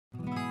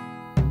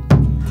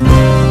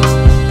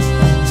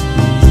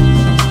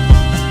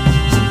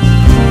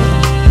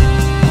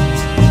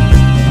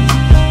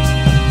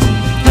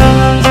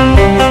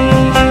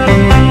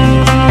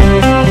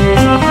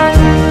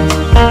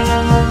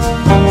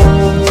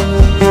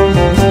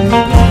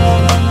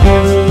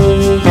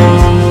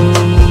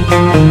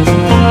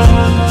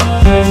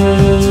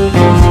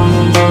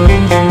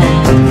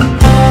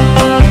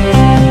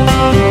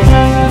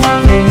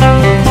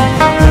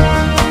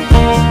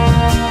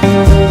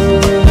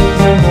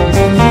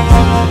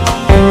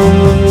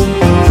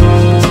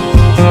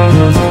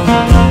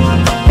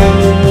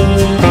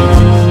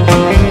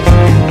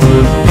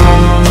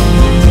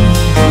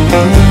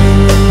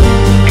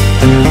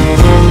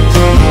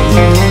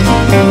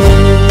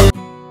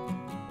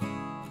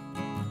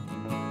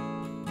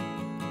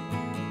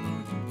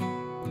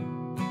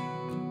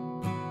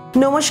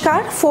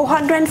Namaskar,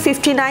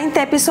 459th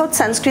episode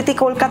Sanskriti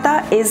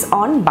Kolkata is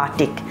on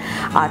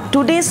BATIK.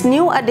 Today's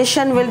new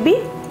addition will be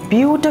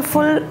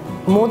beautiful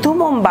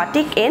Madhumam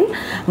batik in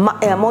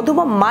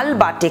Madhumam mal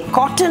batik,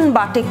 cotton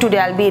batik. Today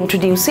I'll be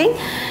introducing.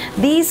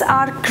 These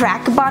are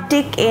crack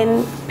batik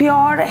in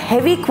pure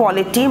heavy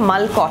quality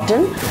mal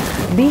cotton.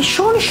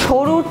 ভীষণ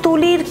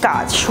সরুতুলির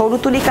কাজ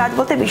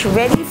বলতে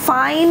very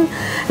fine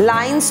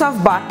lines of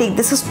batik.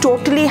 This is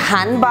totally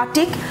hand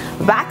batik,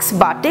 wax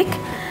batik,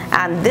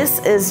 and this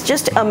is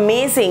just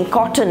amazing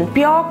cotton,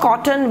 pure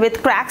cotton with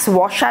cracks.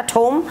 Wash at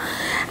home,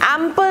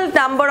 ample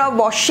number of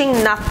washing,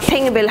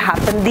 nothing will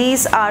happen.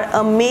 These are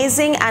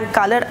amazing and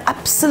color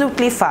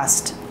absolutely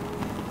fast.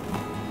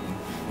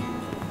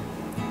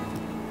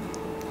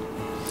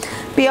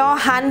 Pure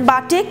hand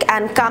batik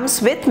and comes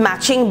with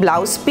matching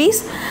blouse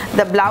piece.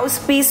 The blouse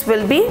piece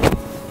will be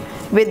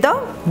with the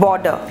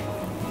border.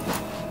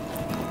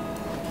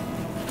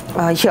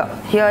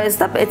 Here is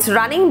it's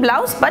running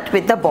blouse but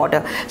with the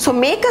border. So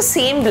make a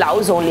same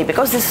blouse only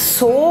because this is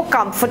so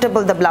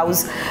comfortable, the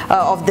blouse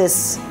of this.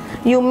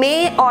 You may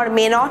or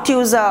may not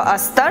use a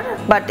astar,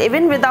 but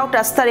even without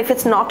astar, if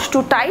it's not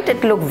too tight, it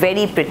look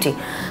very pretty.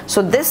 So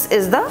this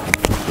is the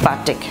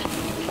batik.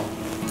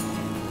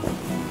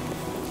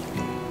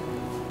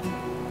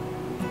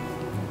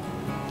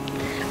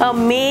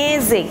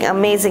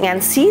 Amazing,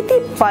 and see the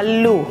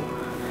pallu,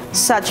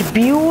 such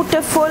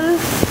beautiful,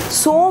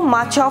 so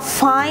much of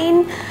fine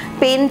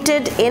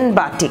painted in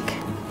batik.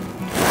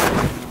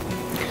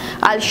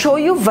 I'll show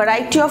you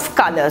variety of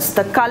colors.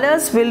 The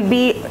colors will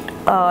be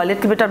a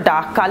little bit of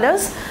dark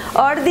colors,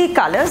 earthy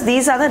colors.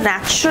 These are the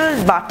natural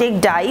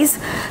batik dyes,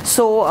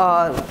 so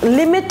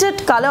limited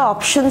color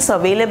options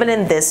available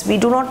in this. We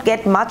do not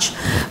get much.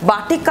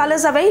 Batik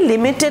colors are very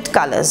limited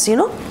colors, you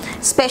know,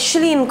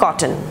 especially in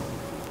cotton.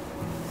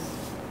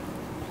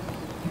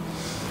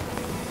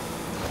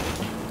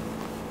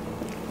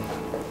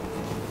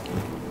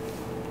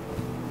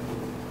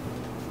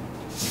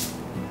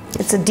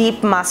 It's a deep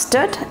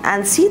mustard,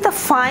 and see the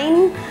fine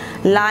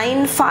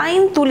line,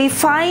 fine tuli,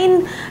 fine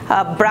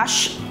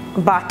brush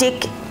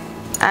batik,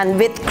 and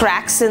with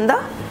cracks in the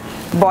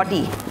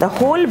body. The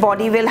whole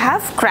body will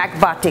have crack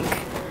batik.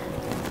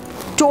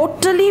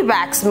 Totally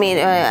wax made,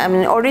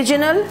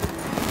 original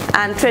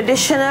and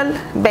traditional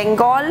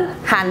Bengal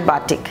hand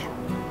batik.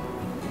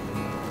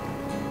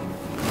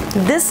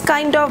 This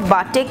kind of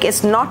batik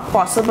is not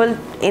possible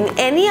in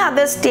any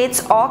other states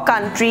or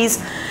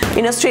countries.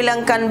 You know, Sri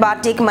Lankan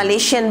batik,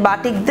 Malaysian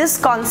batik, this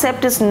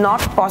concept is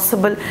not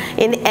possible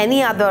in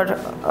any other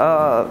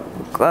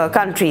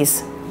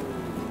countries.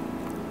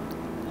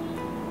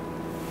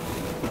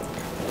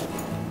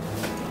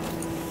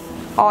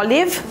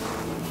 Olive,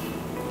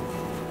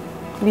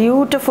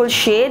 beautiful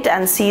shade,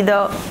 and see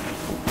the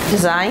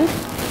design.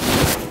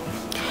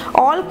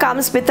 All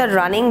comes with a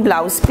running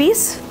blouse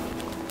piece.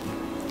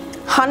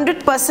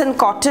 100%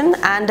 cotton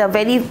and a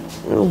very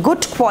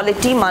good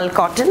quality mal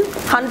cotton,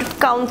 100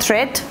 count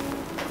thread.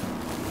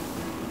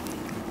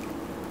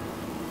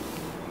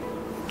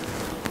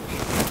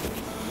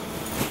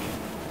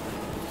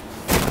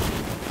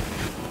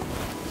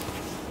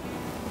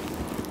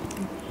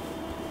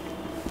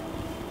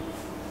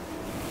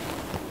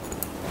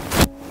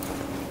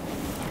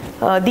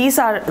 This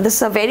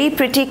is a very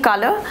pretty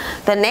color.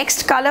 The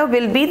next color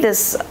will be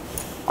this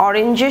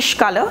orangish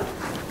color.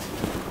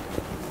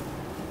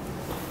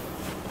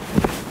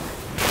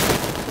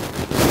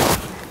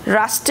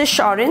 Rustish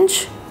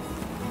orange.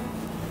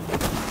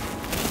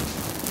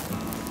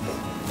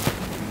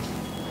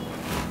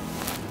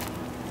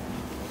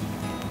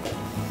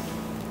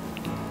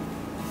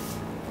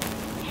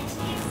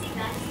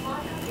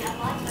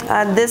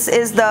 This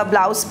is the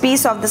blouse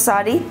piece of the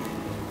saree.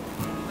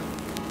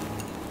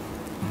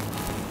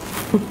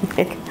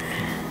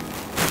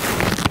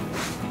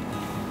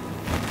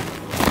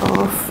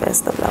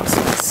 Where's the blouse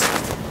piece?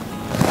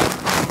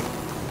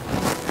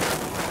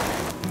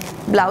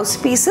 Blouse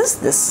piece is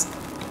this.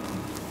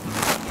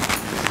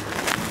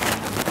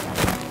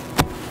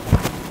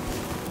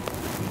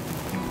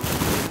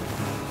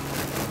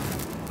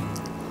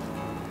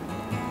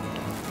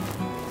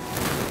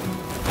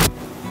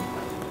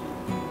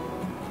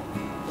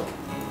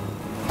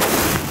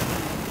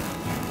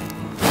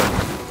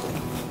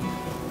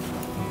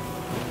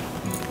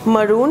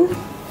 Maroon.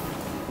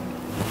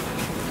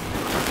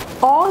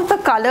 All the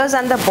colors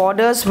and the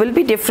borders will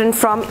be different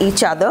from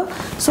each other,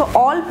 so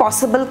all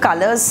possible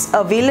colors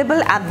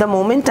available at the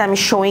moment I'm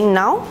showing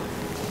now.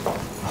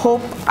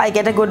 Hope I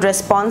get a good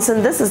response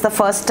in this. This is the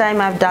first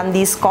time I've done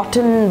these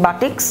cotton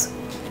batiks.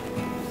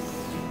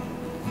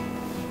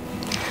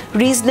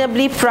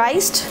 Reasonably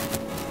priced,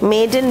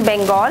 made in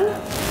Bengal.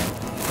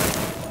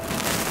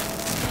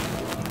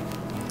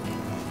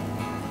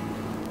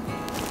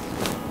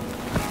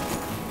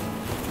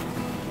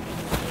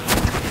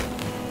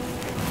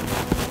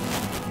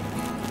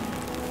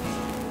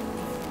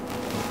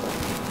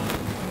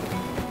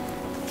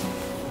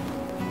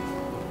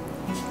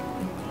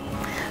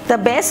 The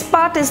best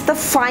part is the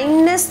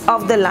fineness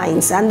of the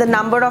lines and the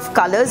number of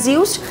colors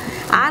used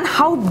and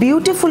how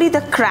beautifully the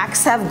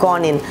cracks have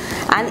gone in,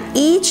 and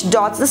each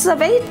dot, this is a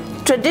very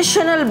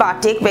traditional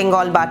batik,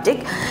 Bengal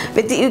batik.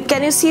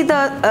 Can you see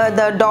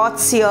the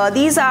dots here?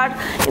 These are,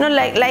 you know,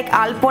 like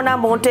alpona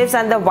motifs,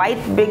 and the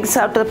white brings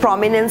out the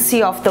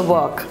prominency of the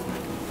work.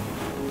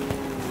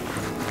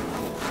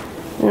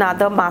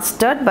 Another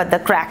mustard, but the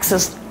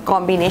cracks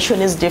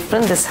combination is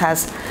different. This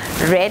has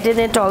red in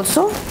it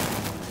also.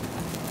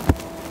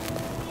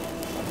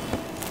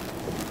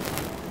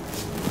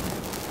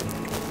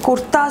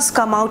 Kurtas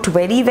come out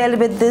very well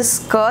with this,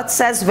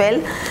 skirts as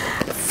well.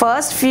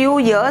 First few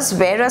years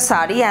wear a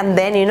sari and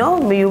then, you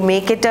know, you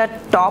make it a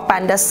top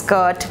and a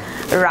skirt,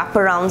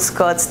 wraparound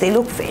skirts. They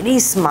look very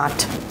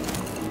smart.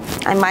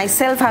 I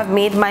myself have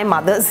made my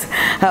mother's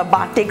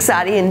batik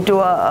sari into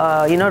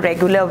a you know,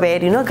 regular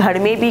wear. You know, ghar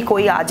mein bhi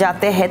koi aa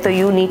jate hai, so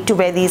you need to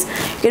wear these.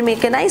 You can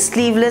make a nice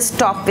sleeveless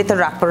top with a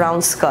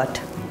wraparound skirt.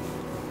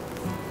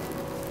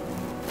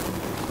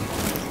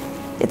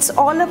 It's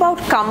all about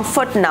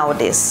comfort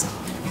nowadays.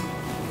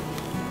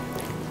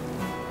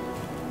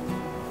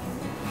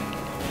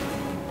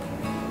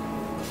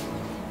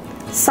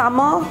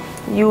 Summer,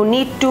 you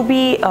need to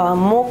be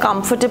more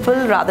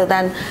comfortable rather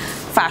than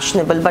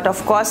fashionable, but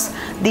of course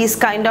these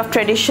kind of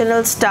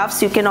traditional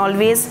stuffs you can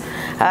always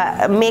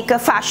make a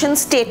fashion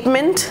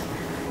statement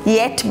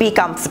yet be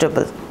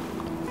comfortable.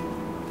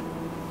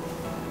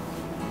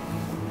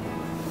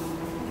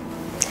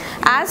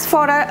 As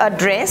for our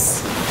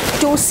address,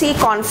 2C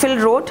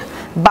Cornfield Road,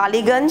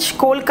 Baliganj,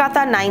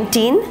 Kolkata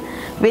 19,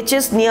 which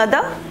is near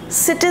the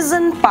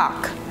Citizen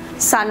Park.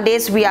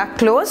 Sundays we are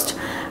closed.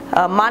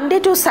 Monday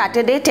to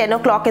Saturday 10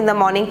 o'clock in the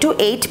morning to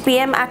 8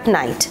 p.m. at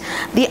night.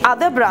 The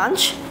other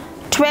branch,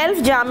 12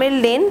 Jamil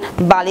Lane,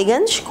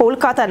 Baliganj,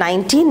 Kolkata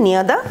 19,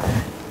 near the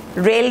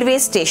railway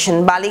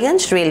station,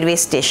 Baliganj railway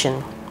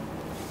station.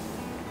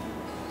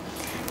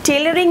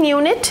 Tailoring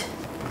unit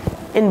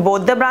in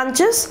both the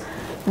branches.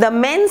 The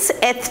men's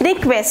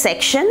ethnic wear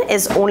section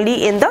is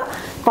only in the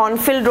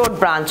Cornfield Road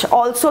branch.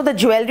 Also the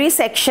jewelry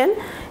section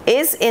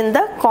is in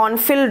the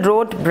Cornfield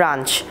Road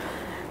branch.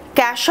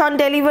 Cash on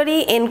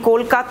delivery in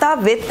Kolkata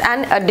with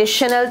an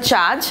additional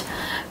charge.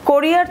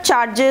 Courier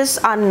charges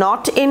are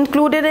not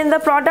included in the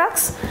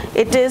products.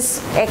 It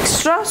is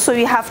extra, so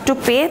you have to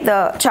pay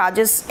the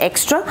charges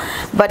extra,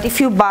 but if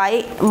you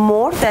buy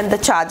more then the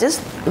charges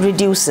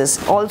reduces.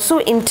 Also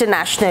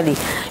internationally,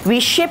 we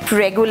ship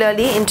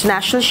regularly.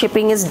 International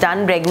shipping is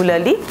done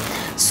regularly,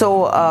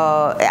 so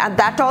and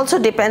that also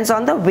depends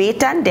on the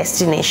weight and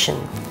destination.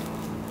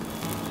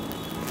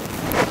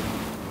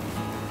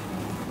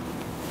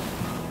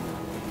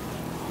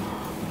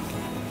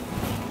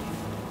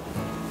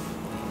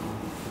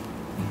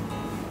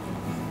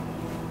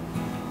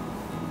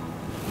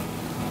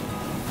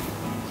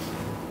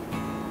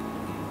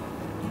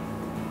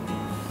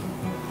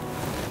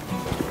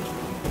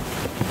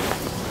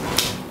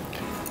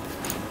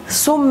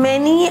 So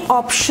many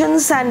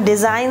options and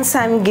designs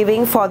I'm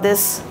giving for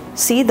this.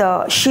 See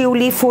the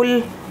Shiuli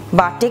full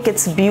batik,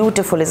 it's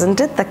beautiful,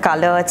 isn't it? The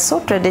color, it's so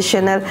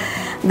traditional.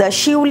 The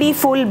Shiuli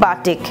full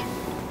batik,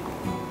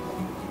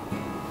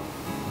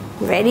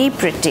 very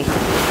pretty.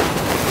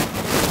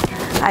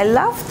 I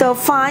love the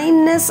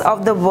fineness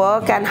of the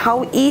work and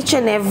how each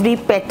and every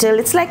petal,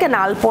 it's like an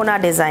alpona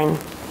design.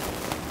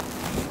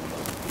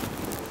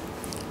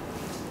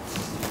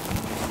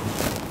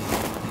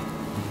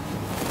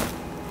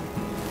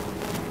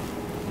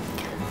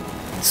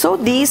 So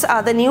these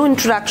are the new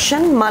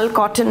introduction, Mal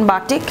cotton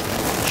batik,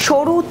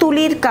 Shoru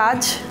Tulir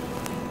Kaj,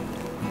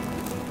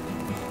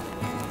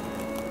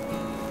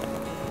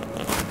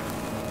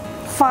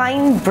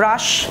 fine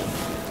brush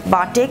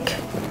batik.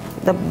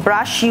 The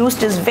brush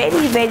used is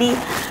very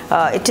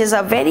it is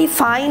a very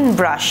fine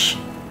brush.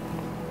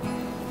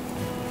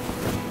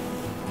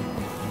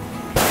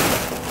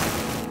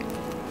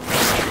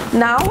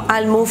 Now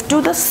I'll move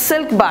to the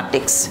silk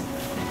batiks.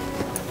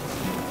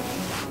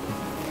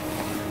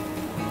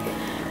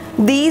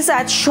 These I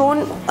had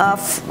shown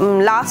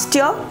last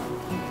year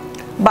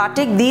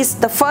batik.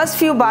 The first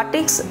few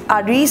batiks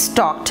are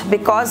restocked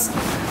because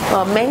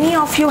many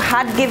of you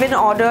had given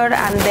order,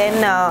 and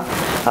then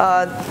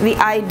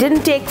I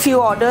didn't take few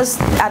orders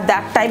at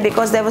that time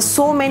because there were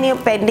so many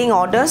pending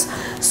orders.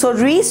 So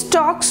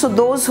restock. So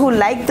those who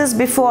liked this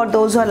before,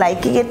 those who are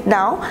liking it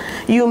now,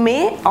 you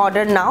may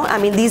order now. I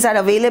mean, these are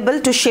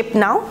available to ship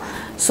now,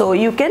 so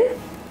you can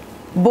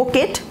book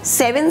it.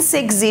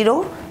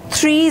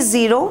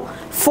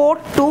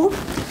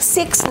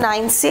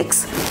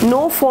 76030424696.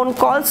 No phone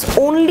calls,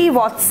 only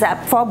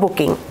WhatsApp for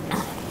booking.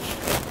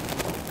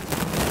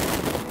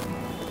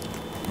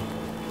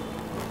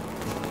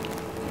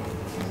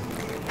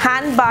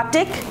 Hand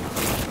batik,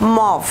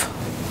 MAUVE.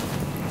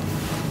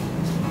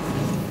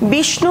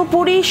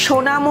 Bishnupuri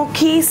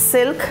Shonamukhi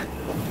silk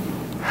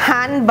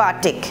hand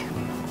batik.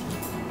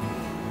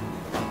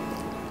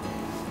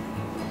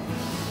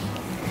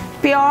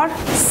 Pure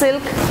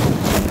silk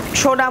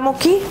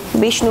Shonamukhi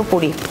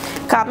Bishnupuri.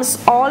 Comes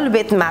all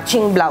with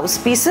matching blouse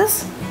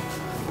pieces.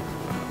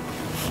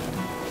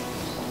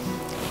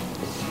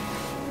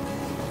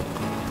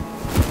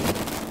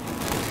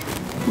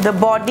 The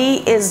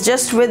body is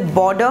just with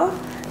border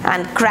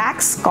and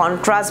cracks,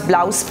 contrast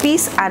blouse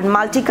piece, and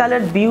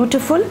multicolored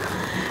beautiful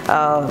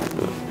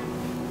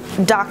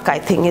dark, I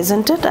think,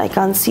 isn't it? I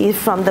can't see it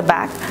from the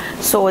back.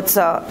 So it's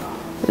a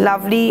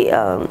lovely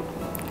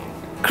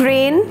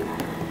crane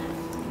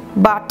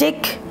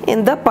batik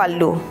in the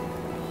pallu.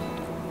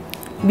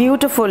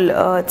 Beautiful.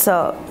 It's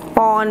a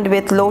pond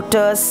with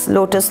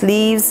lotus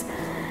leaves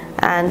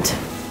and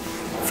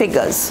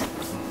figures.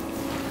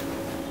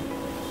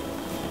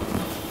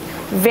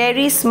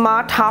 Very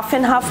smart half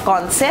and half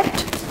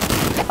concept.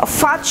 A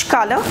fudge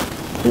color,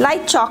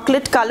 light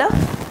chocolate color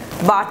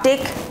batik,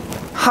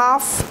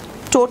 half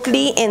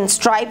totally in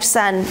stripes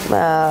and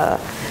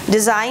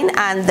design,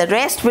 and the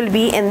rest will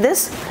be in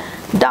this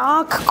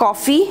dark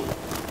coffee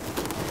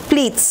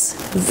pleats.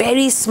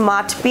 Very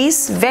smart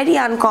piece, very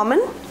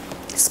uncommon,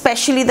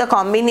 especially the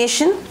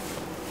combination.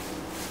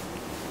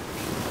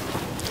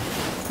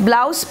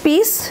 Blouse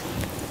piece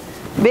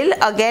will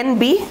again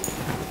be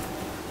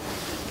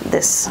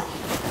this.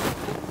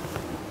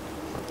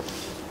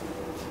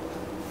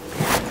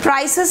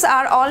 Prices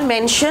are all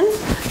mentioned,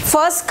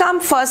 first come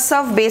first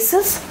serve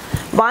basis.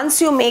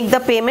 Once you make the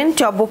payment,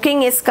 your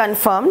booking is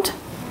confirmed.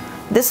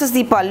 This is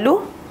the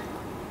pallu.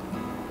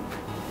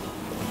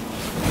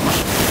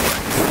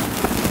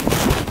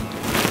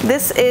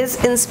 This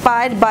is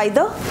inspired by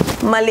the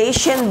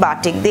Malaysian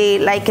batik. They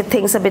like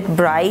things a bit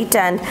bright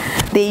and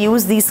they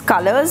use these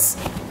colors.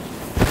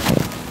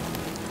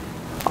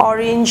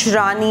 Orange,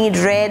 rani,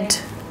 red,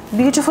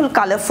 beautiful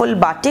colorful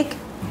batik.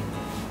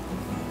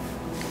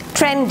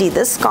 Trendy,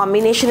 this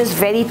combination is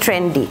very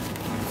trendy.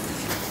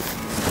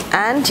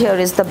 And here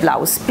is the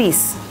blouse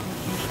piece.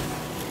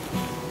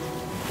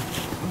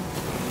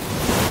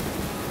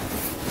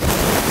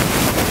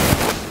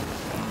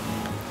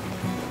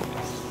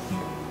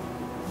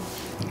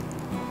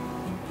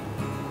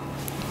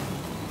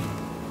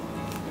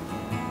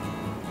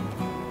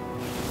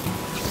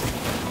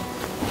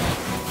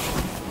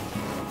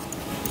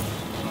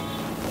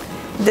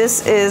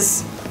 This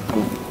is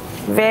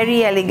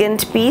very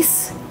elegant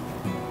piece.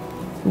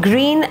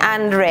 Green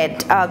and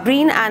red,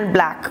 green and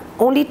black,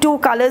 only two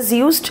colors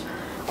used,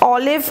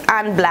 olive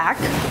and black.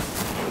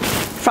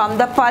 From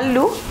the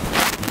pallu,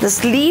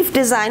 this leaf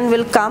design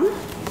will come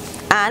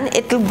and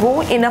it will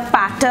go in a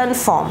pattern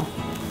form.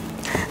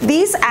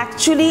 These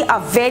actually are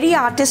very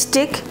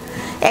artistic,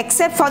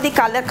 except for the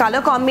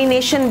color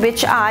combination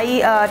which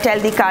I tell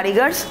the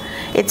karigars.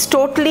 It's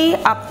totally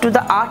up to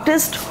the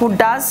artist who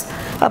does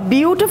a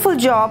beautiful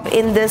job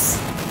in this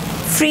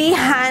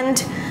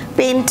freehand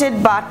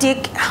painted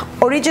batik,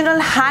 original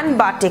hand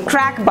batik,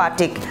 crack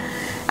batik.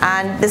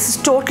 And this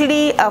is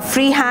totally a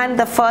freehand,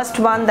 the first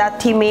one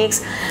that he makes,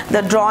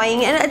 the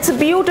drawing, and it's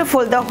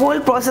beautiful. The whole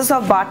process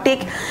of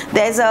batik,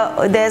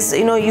 there's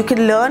you know, you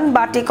can learn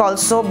batik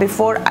also.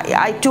 Before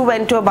I too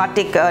went to a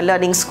batik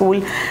learning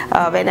school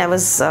when I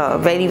was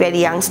very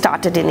young,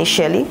 started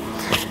initially.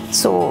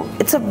 So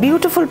it's a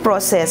beautiful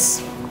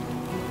process.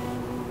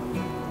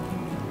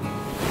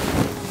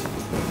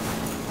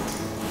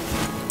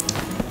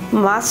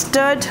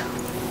 Mustard,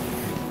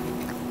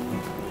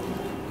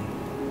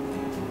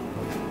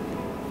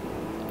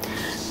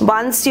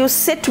 once you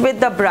sit with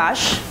the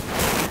brush,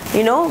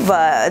 you know,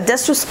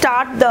 just to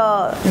start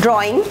the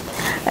drawing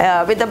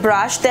with the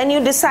brush, then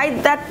you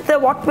decide that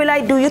what will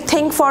I do, you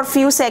think for a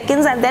few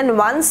seconds, and then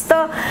once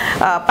the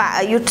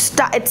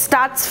it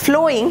starts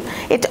flowing,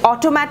 it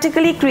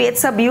automatically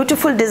creates a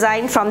beautiful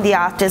design from the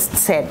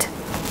artist's head.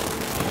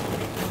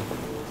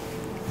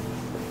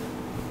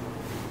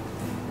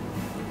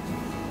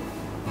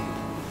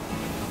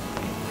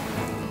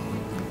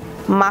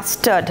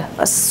 Mustard,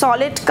 a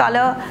solid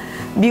color,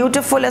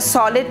 beautiful, a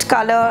solid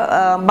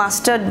color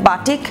mustard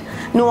batik,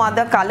 no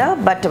other color,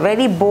 but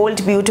very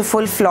bold,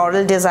 beautiful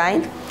floral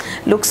design.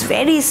 Looks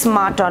very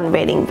smart on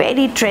wearing,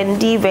 very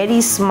trendy, very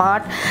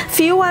smart.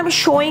 Few I'm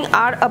showing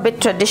are a bit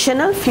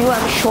traditional, few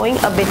I'm showing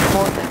a bit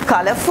more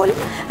colorful,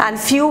 and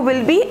few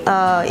will be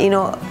you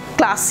know,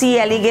 classy,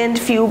 elegant,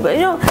 few, you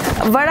know,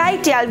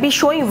 variety. I'll be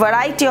showing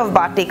variety of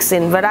batiks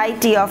in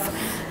variety of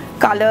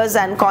colors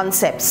and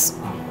concepts.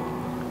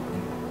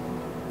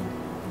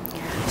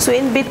 So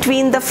in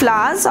between the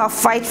flowers of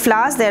white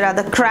flowers, there are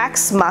the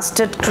cracks,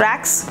 mustard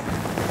cracks.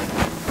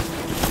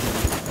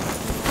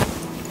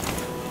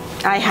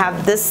 I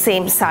have this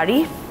same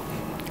saree,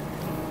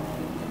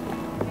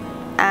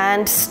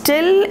 and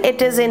still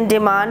it is in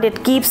demand.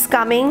 It keeps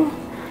coming.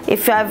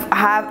 If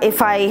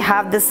I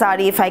have this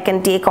saree, if I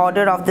can take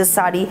order of this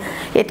saree,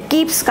 it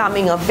keeps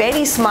coming. A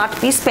very smart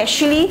piece,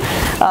 especially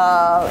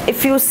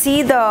if you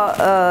see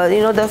the you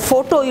know, the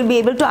photo, you'll be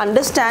able to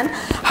understand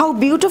how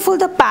beautiful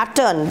the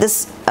pattern,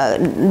 this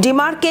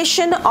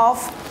demarcation of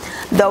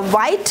the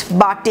white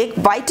batik,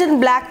 white and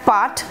black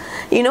part,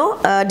 you know,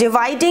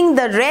 dividing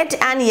the red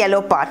and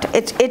yellow part.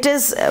 It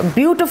is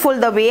beautiful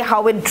the way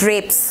how it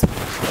drapes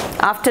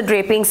after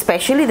draping.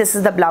 Especially this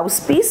is the blouse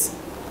piece.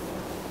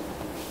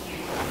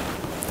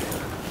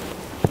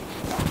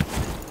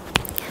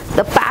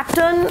 The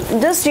pattern,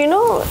 just, you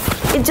know,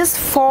 it just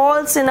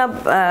falls in a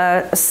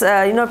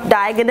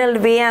diagonal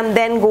way and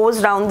then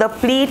goes down the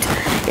pleat.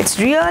 It's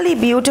really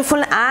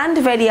beautiful and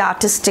very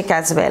artistic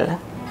as well.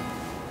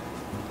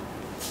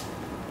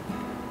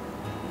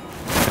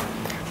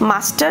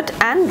 Mustard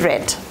and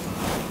red.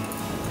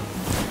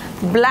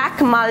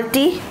 Black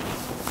multi.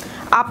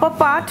 Upper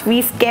part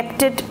we've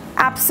kept it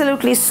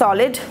absolutely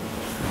solid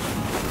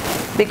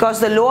because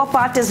the lower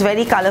part is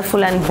very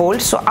colorful and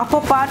bold, so upper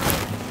part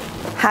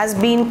has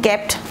been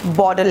kept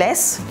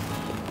borderless.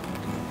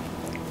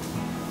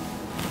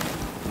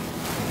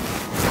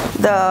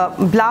 The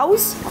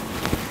blouse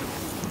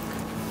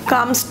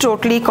comes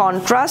totally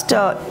contrast,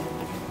 a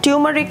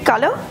turmeric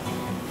color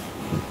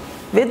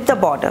with the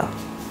border.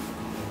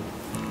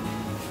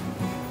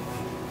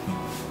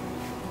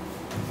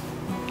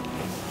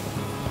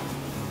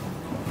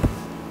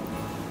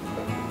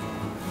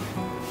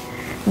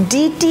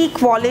 DT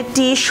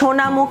quality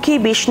Shonamukhi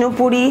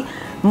Bishnupuri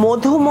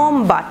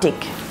Modhumom batik.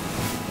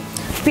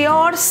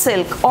 Pure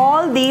silk.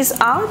 All these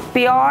are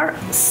pure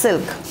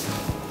silk.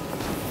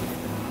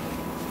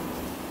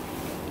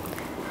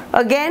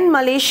 Again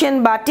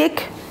Malaysian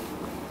batik.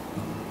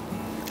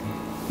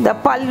 The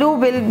pallu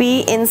will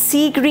be in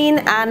sea green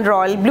and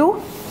royal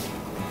blue.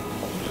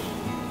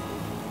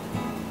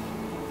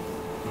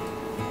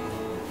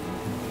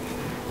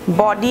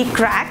 Body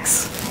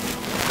cracks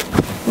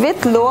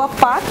with lower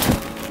part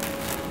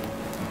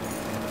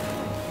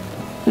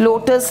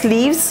lotus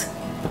leaves.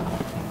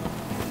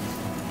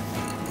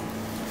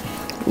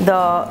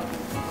 The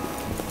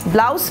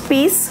blouse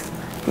piece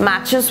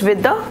matches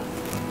with the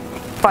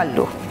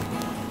pallu.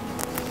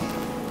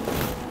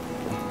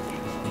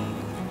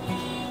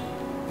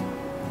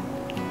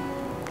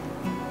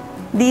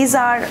 These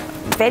are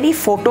very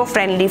photo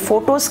friendly.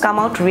 Photos come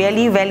out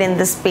really well in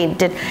this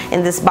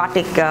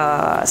batik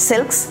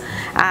silks,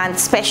 and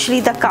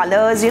especially the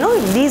colors, you know,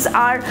 these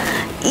are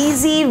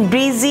easy,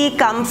 breezy,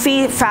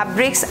 comfy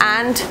fabrics,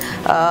 and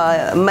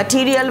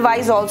material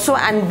wise also,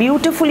 and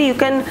beautifully you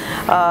can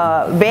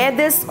wear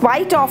this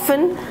quite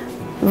often,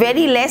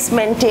 very less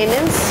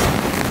maintenance.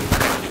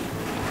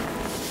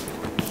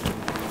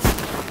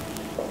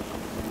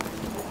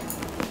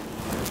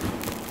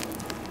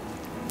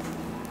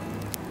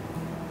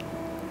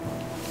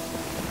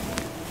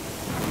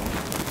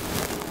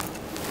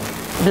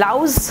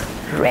 Blouse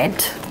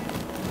red,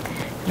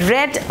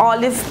 red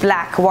olive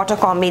black, what a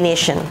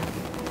combination.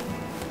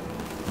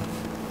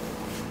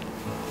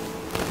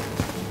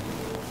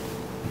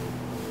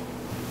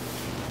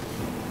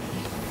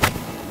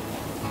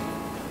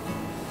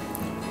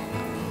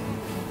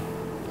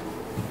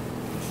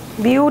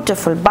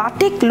 Beautiful.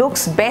 Batik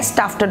looks best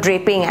after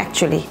draping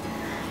actually.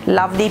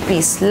 Lovely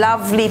piece,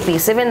 lovely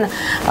piece. Even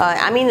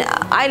I mean,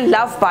 I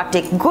love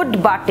batik,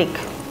 good batik.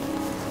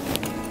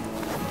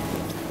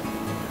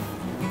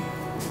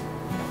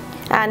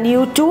 And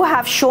you too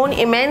have shown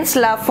immense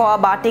love for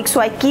batik, so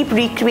I keep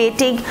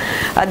recreating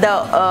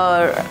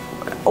the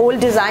old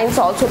designs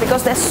also,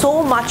 because there's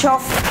so much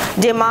of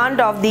demand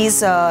of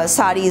these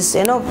sarees,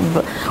 you know.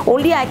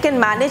 Only I can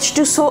manage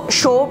to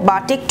show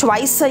batik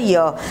twice a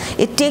year.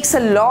 It takes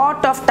a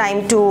lot of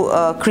time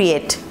to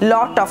create,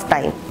 lot of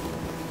time.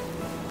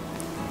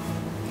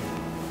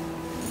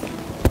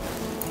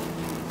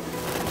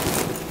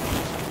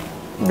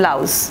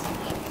 Blouse.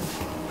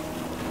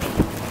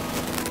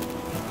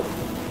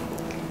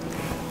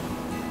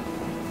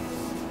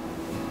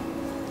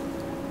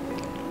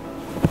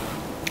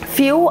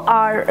 Few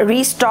are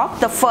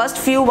restocked. The first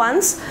few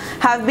ones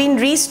have been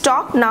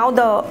restocked, now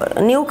the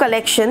new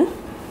collection.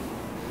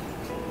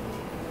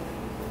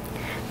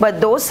 But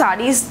those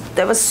sarees,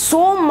 there was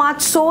so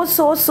much,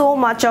 so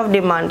much of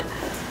demand.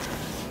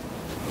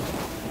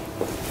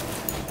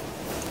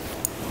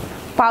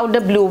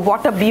 Powder blue,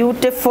 what a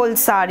beautiful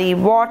saree,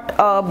 what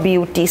a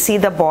beauty. See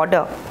the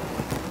border.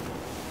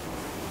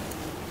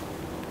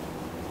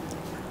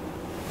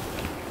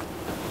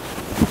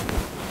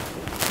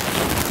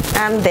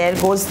 And there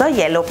goes the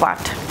yellow part.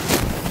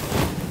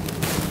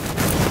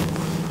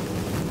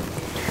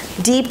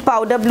 Deep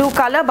powder blue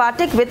color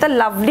batik with a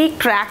lovely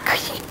crack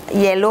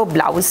yellow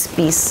blouse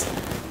piece.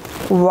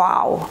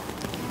 Wow.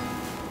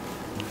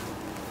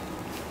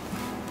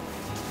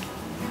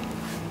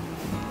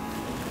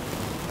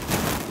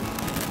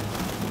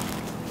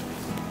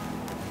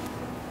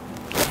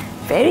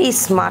 Very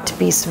smart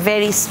piece,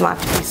 very smart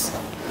piece.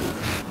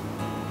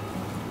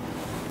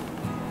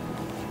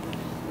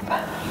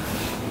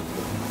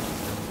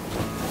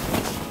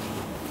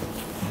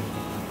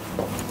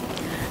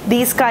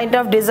 These kind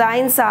of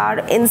designs are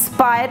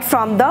inspired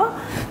from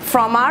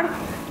our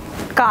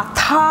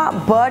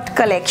Katha bird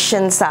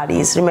collection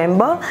sarees.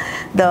 Remember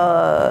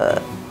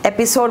the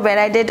episode where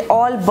I did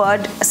all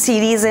bird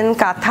series in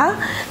Katha?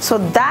 So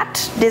that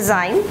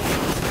design,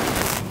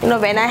 you know,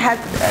 when I had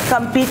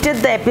completed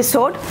the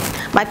episode,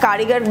 my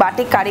Karigar,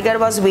 Batik Karigar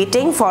was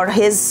waiting for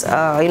his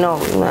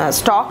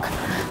stock.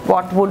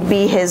 What would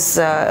be his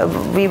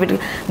we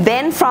would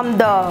then from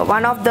the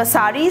one of the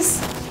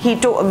sarees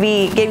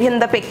we gave him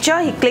the picture,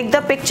 he clicked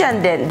the picture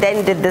and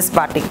then did this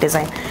batik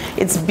design.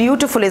 It's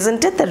beautiful,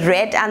 isn't it? The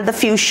red and the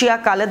fuchsia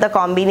color, the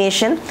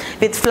combination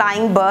with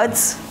flying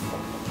birds.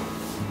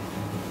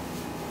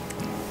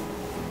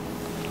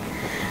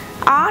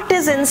 Art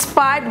is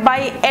inspired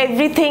by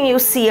everything you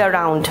see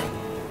around.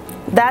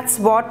 That's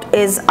what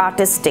is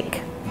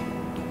artistic.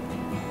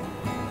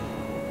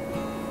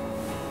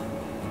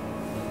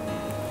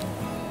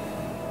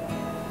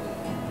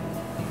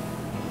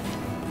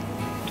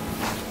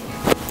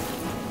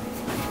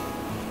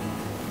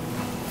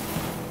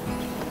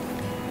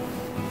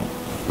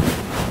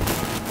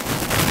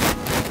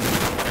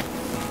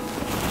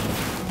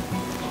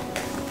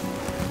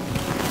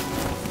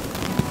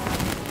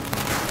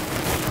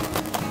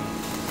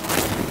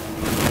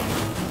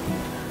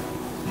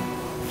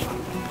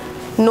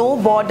 No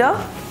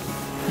border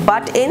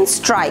but in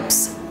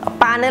stripes, a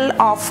panel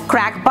of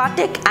crack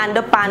batik and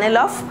a panel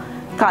of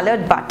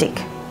colored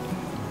batik.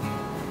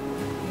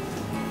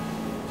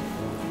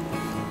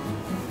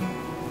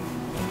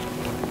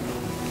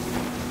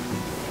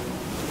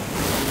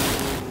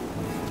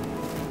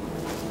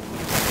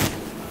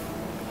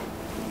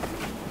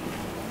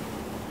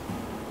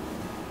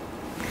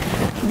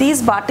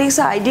 These batiks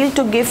are ideal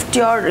to gift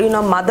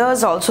your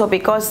mothers also,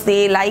 because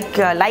they like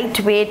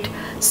lightweight,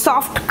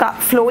 soft,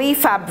 flowy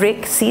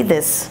fabric. See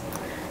this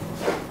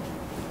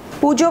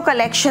Pujo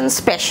collection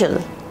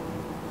special.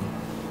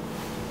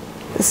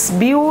 This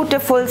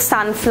beautiful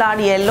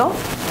sunflower yellow.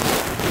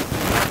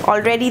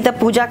 Already the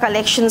puja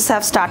collections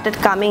have started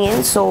coming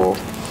in, so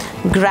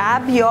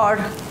grab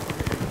your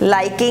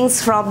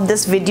likings from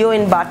this video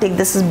in batik.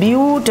 This is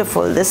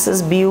beautiful. This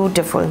is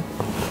beautiful.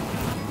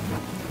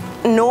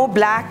 No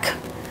black,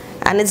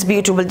 and it's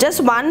beautiful.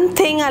 Just one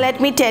thing, let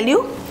me tell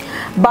you,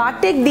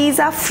 batik, these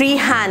are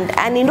freehand,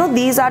 and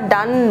these are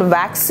done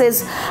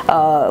waxes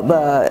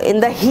in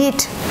the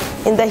heat.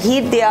 In the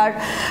heat they are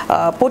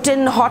put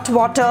in hot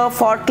water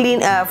for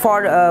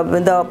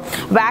the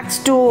wax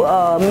to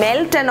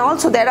melt, and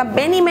also there are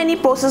many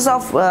process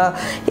of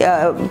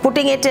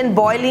putting it in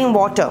boiling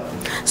water.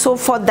 So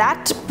for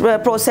that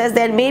process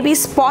there may be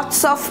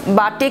spots of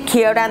batik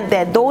here and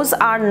there. Those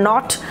are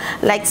not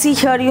like, see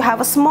here you have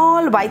a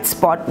small white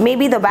spot,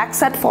 maybe the wax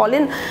had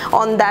fallen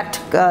on that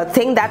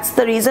thing. That's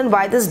the reason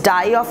why this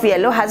dye of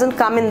yellow hasn't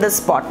come in this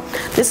spot.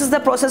 This is the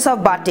process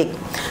of batik.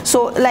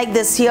 So like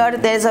this, here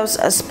there's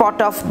a spot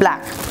of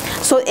black.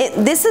 So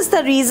this is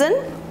the reason.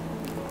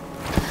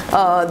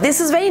 This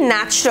is very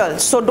natural,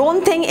 so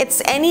don't think it's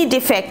any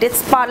defect.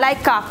 It's like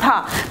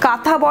katha.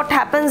 Katha, what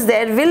happens,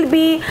 there will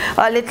be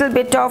a little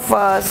bit of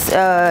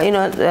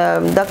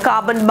the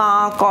carbon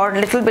mark or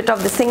little bit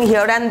of this thing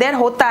here and there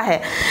hota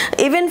hai.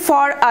 Even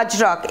for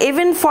ajrak,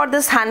 even for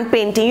this hand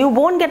painting, you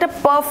won't get a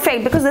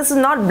perfect, because this is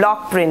not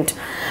block print.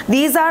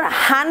 These are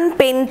hand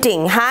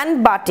painting,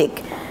 hand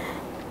batik.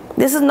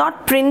 This is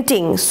not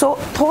printing, so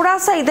thoda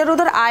sa idhar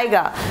udhar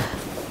aayega.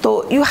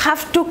 So you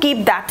have to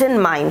keep that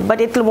in mind, but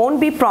it won't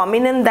be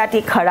prominent that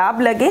ये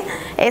खराब लगे,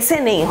 ऐसे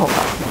नहीं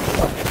होगा.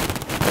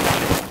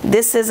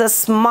 This is a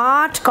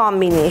smart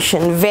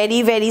combination,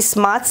 very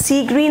smart.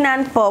 Sea green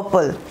and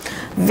purple,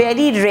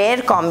 very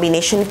rare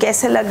combination.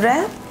 कैसे लग रहा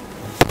है?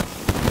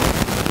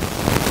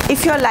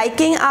 If you're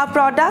liking our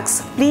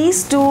products,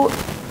 please do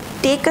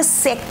take a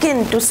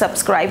second to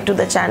subscribe to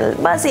the channel.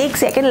 बस एक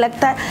सेकंड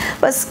लगता है,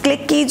 बस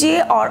क्लिक कीजिए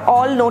और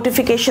all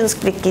notifications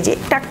क्लिक कीजिए,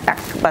 टक टक,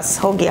 बस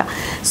हो गया.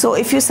 So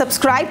if you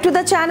subscribe to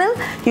the channel,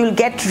 you'll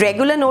get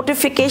regular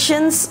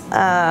notifications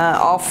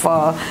of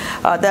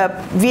the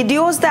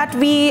videos that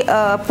we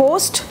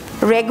post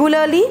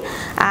regularly.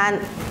 And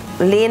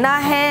लेना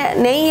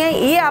है नहीं है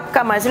ये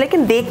आपका मर्जी,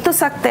 लेकिन देख तो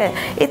सकते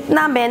हैं.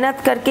 इतना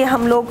मेहनत करके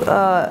हम लोग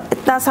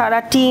इतना सारा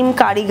टीम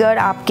कारीगर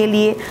आपके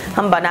लिए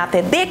हम बनाते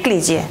हैं. देख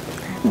लीजिए,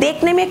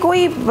 देखने में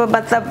कोई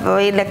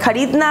मतलब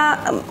खरीदना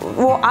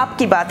वो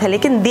आपकी बात है,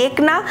 लेकिन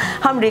देखना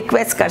हम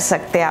रिक्वेस्ट कर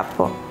सकते हैं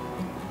आपको.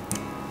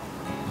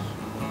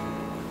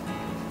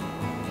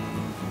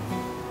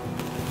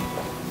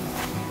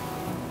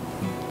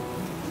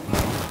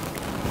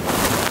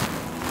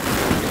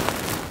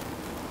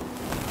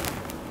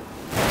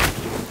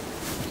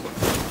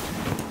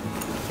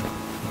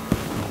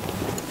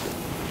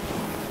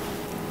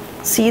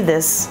 See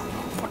this,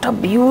 what a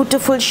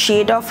beautiful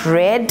shade of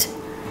red.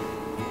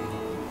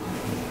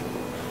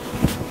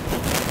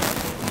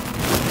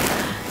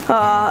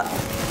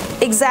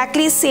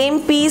 Exactly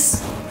same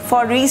piece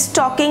for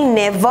restocking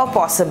never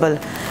possible,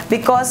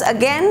 because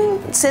again,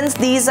 since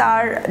these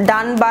are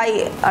done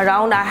by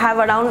around, I have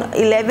around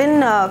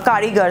 11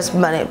 karigars,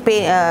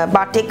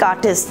 batik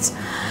artists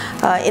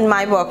in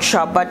my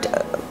workshop, but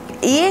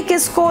ये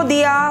किसको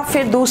दिया,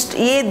 फिर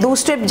ये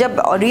दूसरे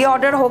जब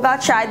reorder होगा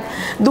शायद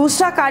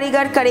दूसरा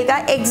कारीगर करेगा.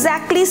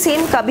 एग्जैक्टली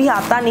सेम कभी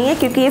आता नहीं है,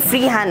 क्योंकि ये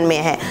फ्री हैंड में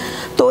है,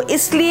 तो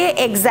इसलिए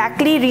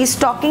एग्जैक्टली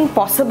रीस्टॉकिंग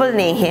पॉसिबल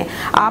नहीं है.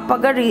 आप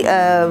अगर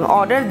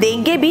ऑर्डर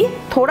देंगे भी,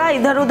 थोड़ा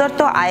इधर उधर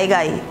तो आएगा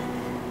ही.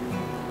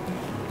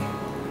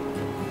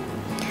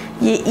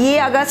 ये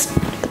अगर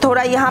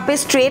थोड़ा यहाँ पे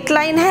स्ट्रेट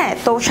लाइन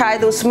है तो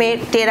शायद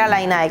उसमें टेढ़ा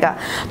लाइन आएगा।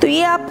 तो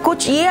ये आप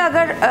कुछ ये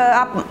अगर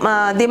आप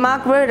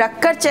दिमाग में रख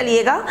कर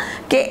चलिएगा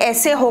कि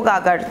ऐसे होगा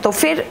अगर, तो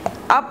फिर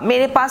अब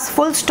मेरे पास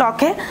फुल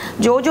स्टॉक है,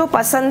 जो जो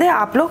पसंद है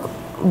आप लोग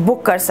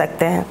बुक कर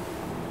सकते हैं।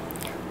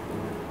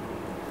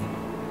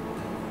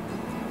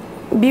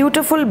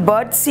 Beautiful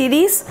bird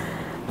series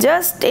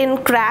just in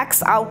cracks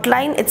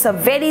outline. It's a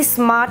very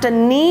smart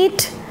and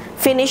neat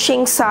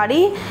finishing sari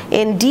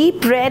in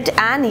deep red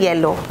and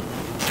yellow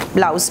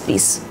blouse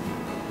piece.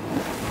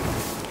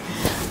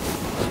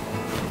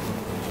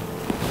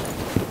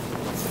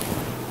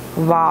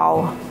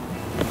 Wow,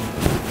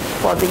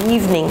 for the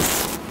evenings.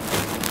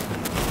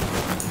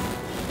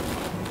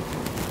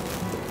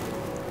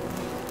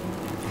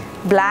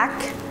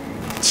 Black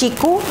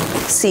CHIKOO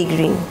sea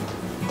green.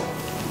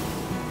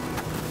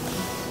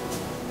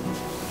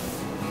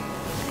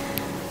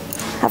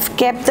 Have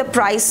kept the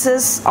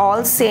prices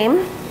all same,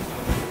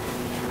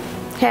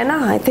 है ना?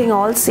 I think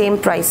all same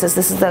prices.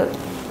 This is the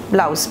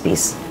blouse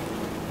piece.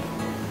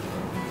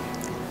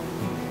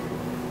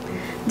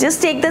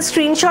 Just take the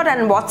screenshot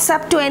and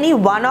WhatsApp to any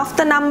one of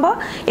the number.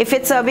 If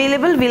it's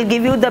available, we'll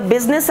give you the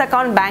business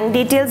account bank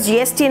details.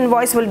 GST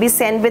invoice will be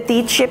sent with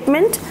each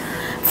shipment.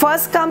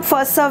 First come,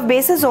 first serve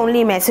basis,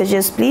 only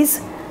messages please.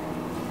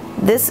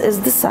 This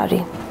is the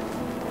sari.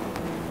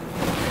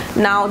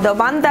 Now the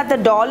one that the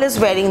doll is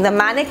wearing, the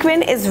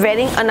mannequin is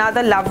wearing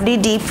another lovely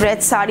deep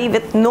red sari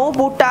with no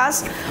buttas,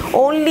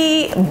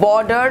 only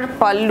border,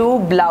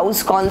 pallu,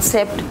 blouse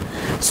concept.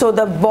 So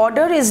the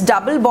border is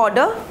double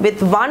border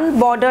with one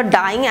border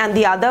dyeing and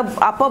the other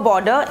upper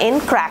border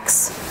in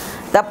cracks.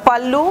 The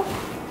pallu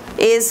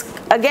is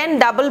again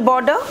double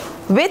border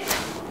with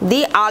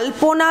the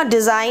Alpona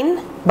design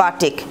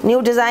batik,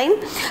 new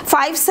design.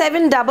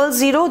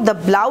 5700. The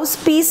blouse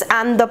piece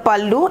and the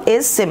pallu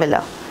is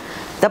similar.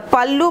 The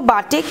pallu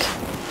batik,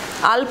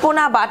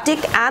 Alpona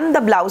batik and the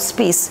blouse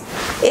piece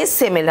is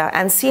similar,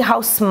 and see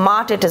how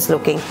smart it is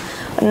looking.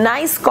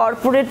 Nice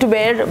corporate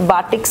wear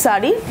batik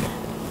sari,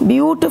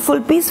 beautiful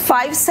piece.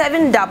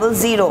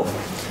 5700,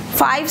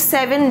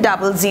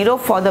 5700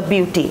 for the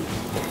beauty.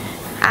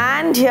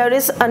 And here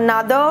is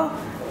another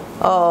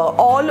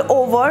all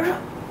over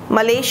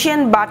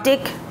Malaysian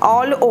batik,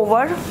 all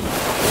over.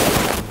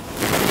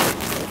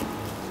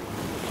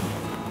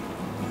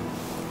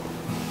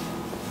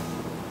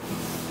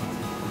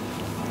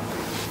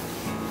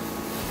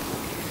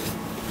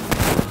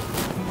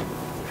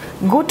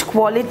 Good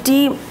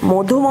quality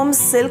Modhumam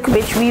silk,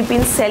 which we've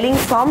been selling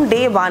from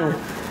day one.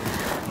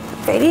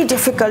 Very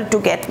difficult to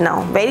get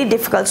now, very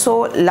difficult.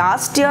 So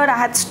last year I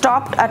had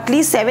stopped at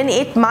least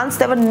 7-8 months.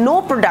 There were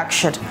no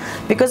production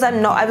because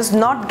I was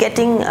not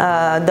getting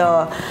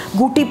the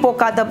guti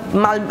poka,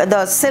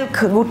 the silk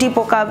guti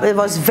poka. It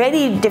was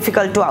very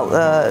difficult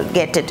to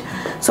get it.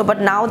 So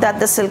but now that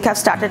the silk have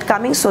started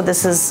coming, so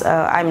this is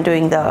I'm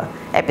doing the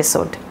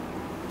episode.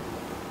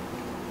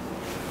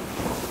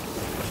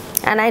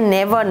 And I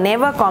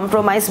never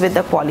compromise with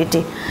the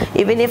quality.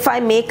 Even if I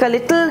make a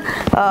little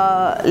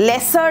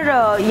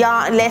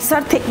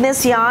lesser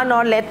thickness yarn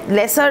or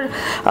lesser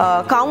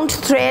count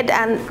thread,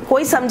 and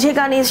koi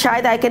samjhega nahi,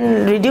 shayad I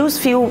can reduce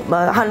few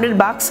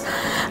 $100,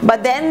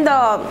 but then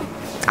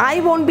I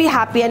won't be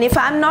happy, and if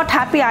I'm not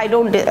happy, I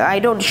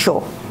don't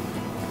show.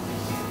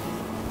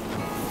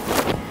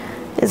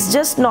 It's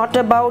just not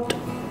about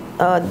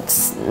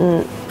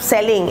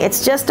selling,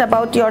 it's just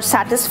about your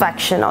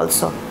satisfaction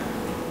also.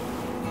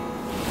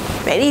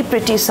 Very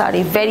pretty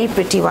sari, very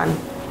pretty one.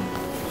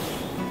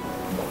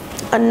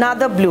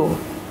 Another blue.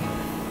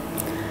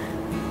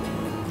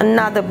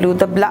 Another blue.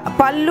 The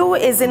pallu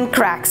is in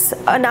cracks.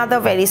 Another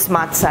very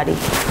smart sari.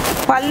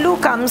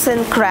 Pallu comes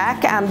in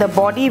crack and the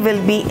body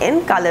will be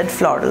in colored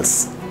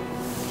florals.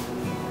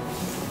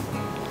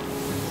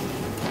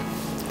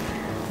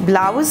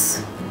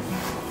 Blouse,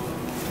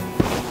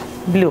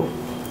 blue.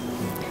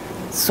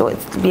 So it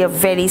will be a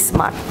very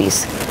smart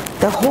piece.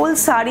 The whole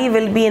sari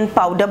will be in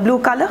powder blue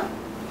color.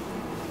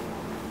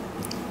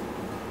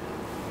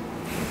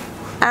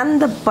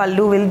 And the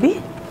pallu will be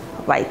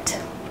white.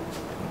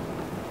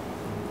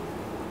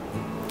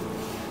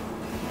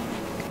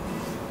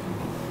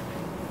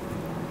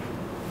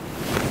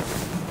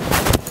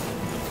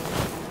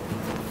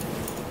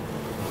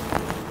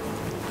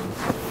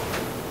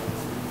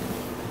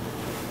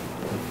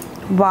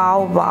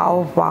 Wow,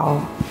 wow,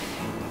 wow.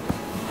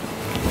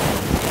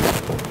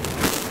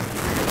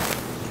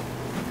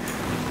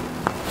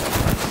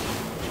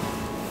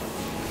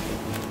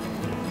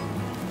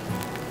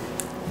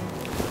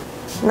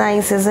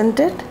 Nice, isn't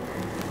it?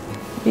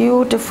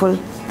 Beautiful.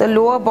 The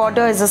lower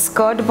border is a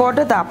skirt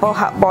border, the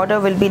upper border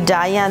will be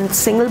dye and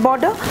single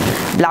border.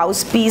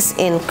 Blouse piece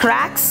in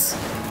cracks,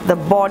 the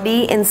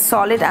body in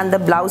solid, and the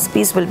blouse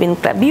piece will be in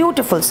crack.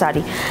 Beautiful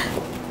sari.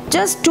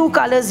 Just 2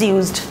 colors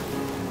used.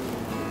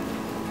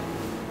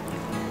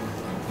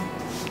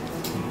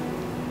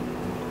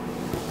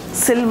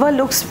 Silver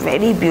looks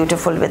very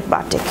beautiful with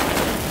batik.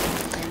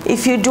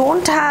 If you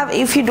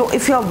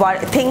are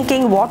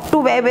thinking what to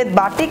wear with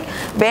batik,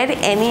 wear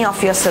any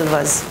of your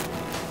silvers.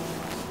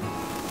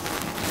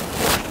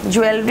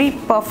 jewelry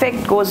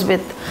perfect goes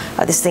with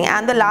this thing.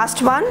 And the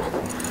last one,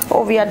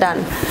 oh, we are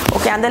done.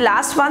 Okay, and the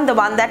last one, the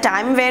one that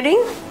I'm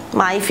wearing,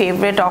 my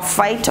favorite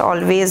off-white,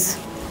 always.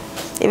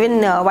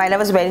 Even while I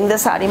was wearing the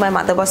sari, my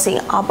mother was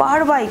saying,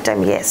 Abar white.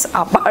 Yes,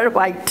 Abar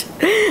white.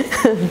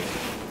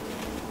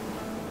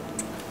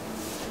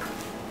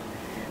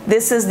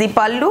 This is the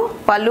pallu.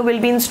 Pallu will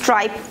be in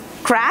stripe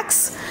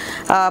cracks.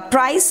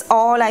 Price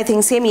all I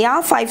think same,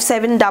 yeah,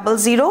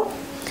 5700.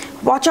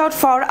 Watch out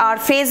for our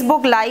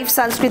Facebook live,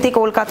 Sanskriti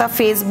Kolkata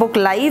Facebook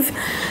live.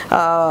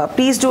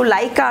 Please do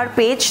like our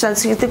page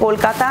Sanskriti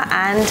Kolkata,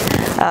 and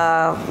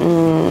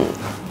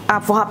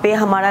आप वहाँ पे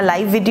हमारा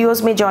live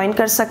videos में join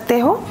कर सकते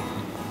हो,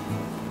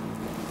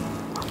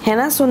 है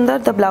ना सुंदर.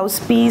 The blouse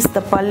piece, the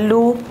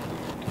pallu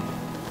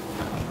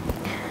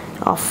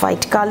of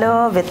white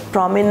color with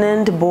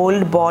prominent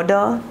bold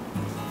border.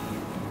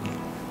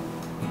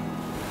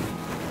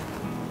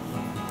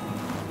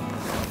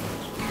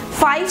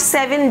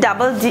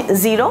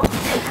 $5700,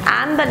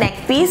 and the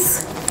neck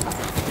piece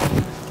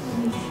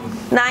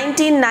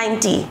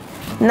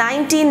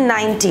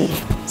 1990.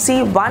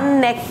 See, one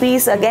neck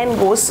piece again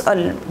goes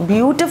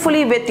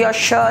beautifully with your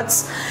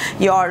shirts,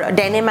 your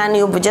denim, and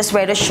you just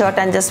wear a shirt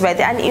and just wear it.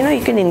 And you know,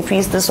 you can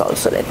increase this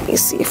also. Let me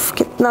see if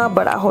kitna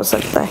bada ho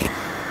sakta hai.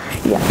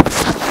 Yeah,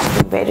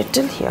 wear it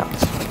till here.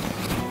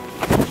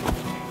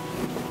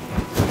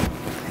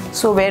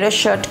 So wear a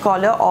shirt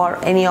collar or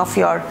any of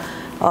your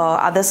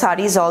other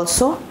sarees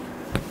also.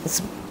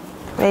 It's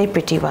very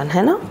pretty one,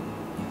 hai na?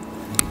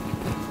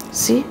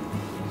 See,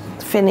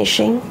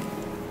 finishing,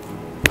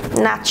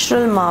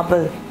 natural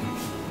marble.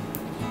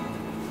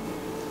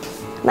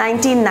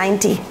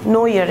 1990.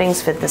 No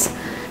earrings with this.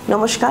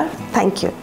 Namaskar. Thank you.